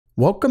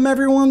Welcome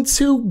everyone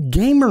to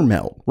Gamer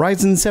Melt.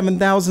 Ryzen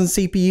 7000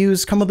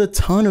 CPUs come with a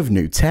ton of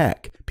new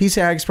tech.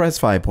 PCI Express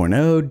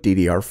 5.0,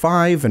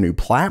 DDR5, a new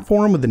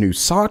platform with a new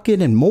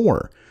socket, and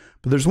more.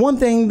 But there's one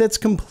thing that's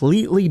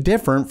completely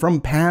different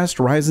from past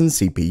Ryzen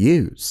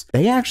CPUs.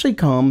 They actually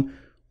come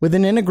with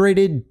an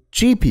integrated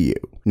GPU.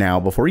 Now,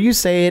 before you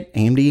say it,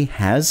 AMD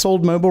has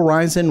sold mobile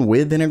Ryzen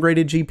with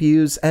integrated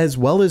GPUs as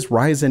well as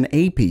Ryzen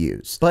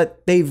APUs,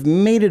 but they've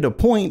made it a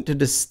point to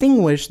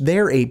distinguish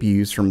their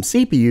APUs from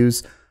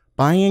CPUs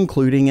by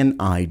including an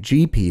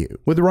iGPU.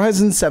 With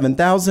Ryzen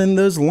 7000,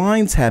 those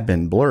lines have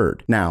been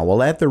blurred. Now,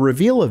 while at the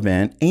reveal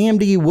event,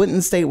 AMD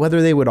wouldn't state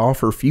whether they would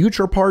offer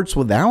future parts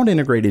without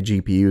integrated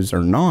GPUs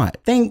or not.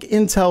 Think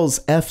Intel's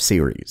F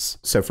series.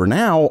 So for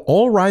now,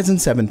 all Ryzen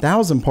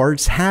 7000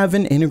 parts have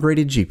an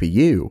integrated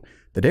GPU.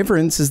 The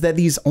difference is that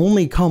these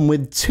only come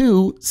with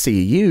 2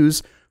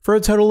 CUs for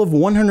a total of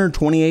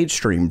 128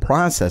 stream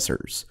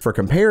processors. For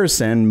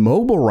comparison,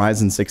 mobile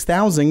Ryzen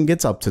 6000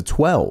 gets up to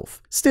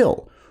 12.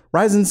 Still,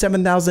 Ryzen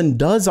 7000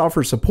 does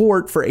offer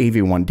support for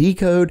AV1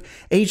 decode,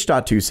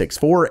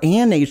 H.264,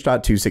 and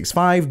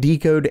H.265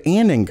 decode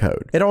and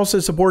encode. It also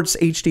supports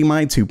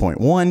HDMI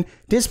 2.1,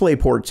 DisplayPort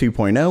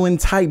 2.0, and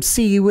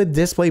Type-C with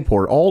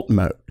DisplayPort Alt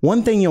mode.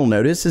 One thing you'll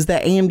notice is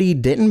that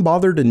AMD didn't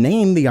bother to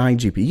name the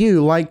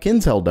iGPU like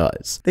Intel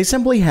does. They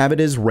simply have it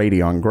as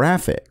Radeon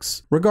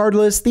graphics.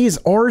 Regardless, these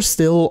are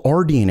still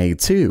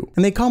RDNA 2,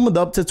 and they come with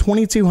up to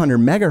 2200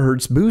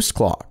 MHz boost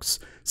clocks.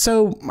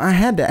 So I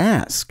had to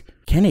ask,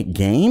 can it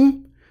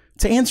game?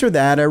 To answer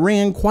that, I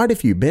ran quite a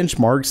few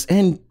benchmarks,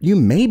 and you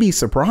may be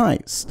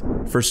surprised.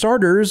 For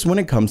starters, when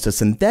it comes to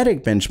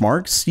synthetic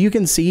benchmarks, you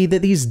can see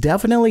that these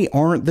definitely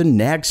aren't the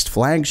next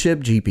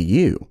flagship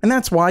GPU, and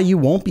that's why you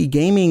won't be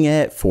gaming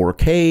at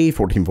 4K,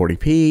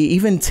 1440p,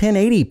 even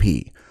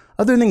 1080p,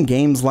 other than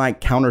games like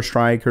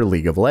Counter-Strike or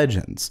League of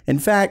Legends. In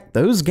fact,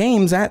 those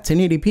games at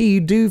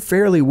 1080p do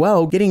fairly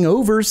well, getting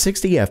over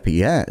 60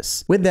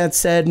 FPS. With that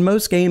said,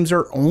 most games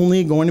are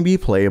only going to be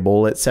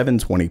playable at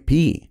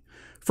 720p.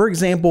 For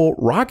example,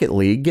 Rocket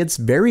League gets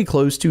very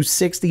close to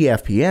 60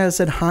 FPS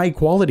at high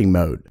quality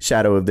mode.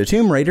 Shadow of the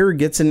Tomb Raider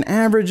gets an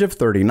average of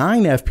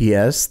 39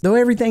 FPS, though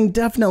everything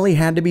definitely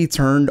had to be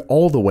turned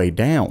all the way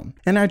down.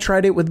 And I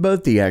tried it with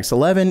both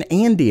DX11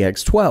 and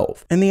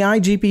DX12, and the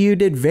iGPU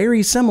did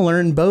very similar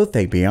in both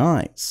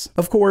APIs.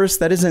 Of course,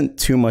 that isn't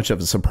too much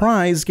of a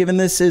surprise given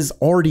this is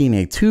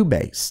RDNA 2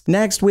 based.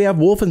 Next, we have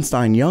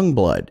Wolfenstein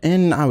Youngblood,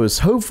 and I was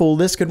hopeful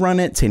this could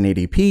run at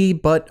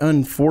 1080p, but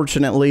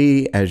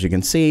unfortunately, as you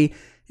can see,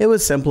 it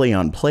was simply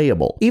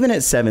unplayable. Even at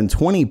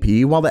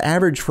 720p, while the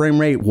average frame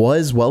rate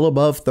was well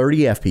above 30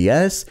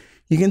 FPS,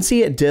 you can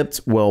see it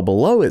dipped well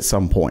below at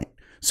some point.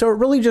 So it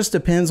really just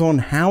depends on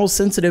how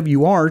sensitive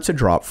you are to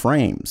drop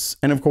frames.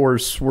 And of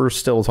course, we're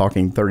still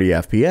talking 30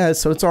 FPS,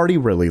 so it's already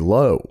really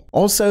low.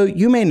 Also,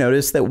 you may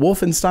notice that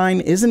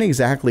Wolfenstein isn't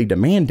exactly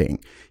demanding,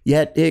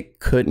 yet it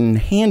couldn't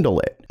handle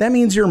it. That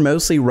means you're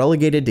mostly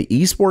relegated to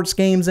esports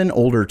games and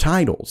older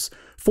titles.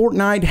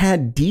 Fortnite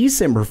had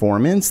decent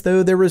performance,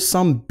 though there was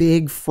some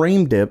big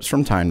frame dips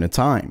from time to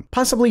time,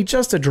 possibly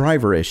just a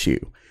driver issue.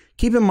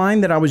 Keep in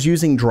mind that I was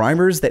using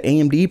drivers that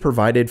AMD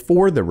provided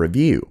for the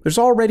review. There's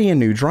already a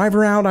new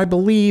driver out, I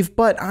believe,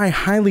 but I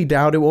highly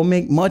doubt it will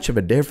make much of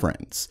a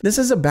difference. This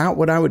is about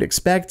what I would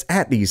expect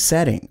at these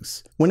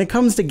settings. When it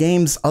comes to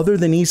games other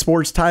than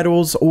esports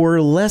titles or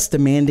less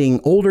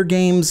demanding older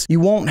games, you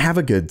won't have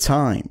a good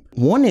time.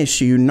 One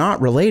issue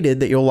not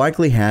related that you'll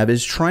likely have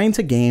is trying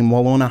to game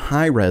while on a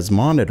high-res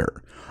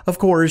monitor. Of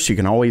course, you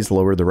can always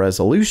lower the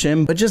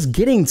resolution, but just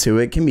getting to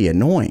it can be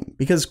annoying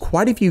because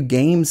quite a few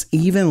games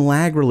even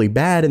lag really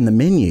bad in the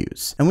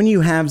menus. And when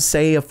you have,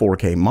 say, a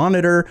 4K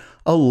monitor,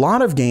 a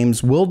lot of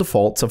games will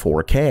default to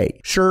 4K.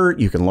 Sure,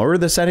 you can lower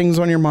the settings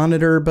on your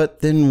monitor,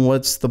 but then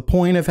what's the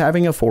point of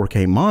having a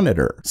 4K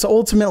monitor? So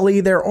ultimately,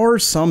 there are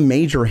some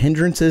major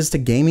hindrances to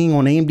gaming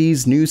on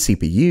AMD's new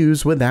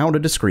CPUs without a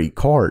discrete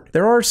card.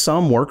 There are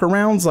some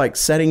workarounds like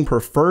setting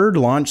preferred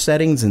launch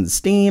settings in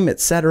Steam,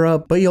 etc.,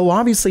 but you'll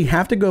obviously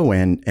have to go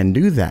in and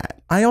do that.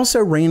 I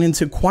also ran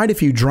into quite a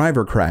few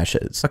driver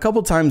crashes, a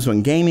couple times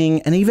when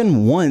gaming, and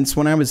even once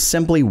when I was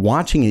simply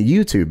watching a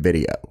YouTube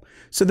video.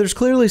 So there's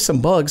clearly some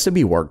bugs to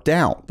be worked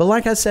out, but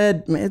like I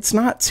said, it's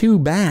not too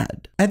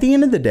bad. At the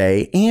end of the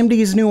day,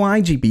 AMD's new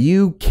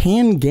iGPU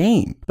can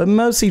game, but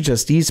mostly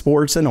just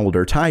esports and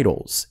older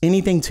titles.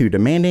 Anything too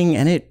demanding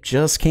and it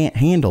just can't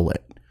handle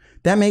it.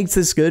 That makes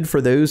this good for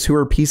those who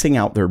are piecing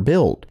out their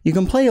build. You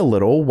can play a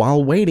little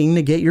while waiting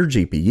to get your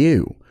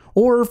GPU.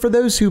 Or for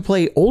those who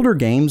play older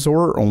games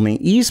or only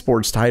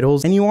esports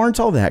titles and you aren't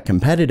all that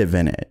competitive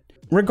in it.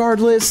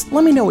 Regardless,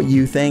 let me know what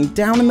you think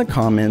down in the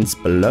comments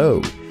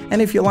below.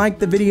 And if you liked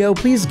the video,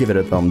 please give it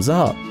a thumbs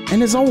up.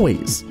 And as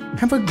always,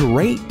 have a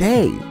great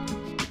day.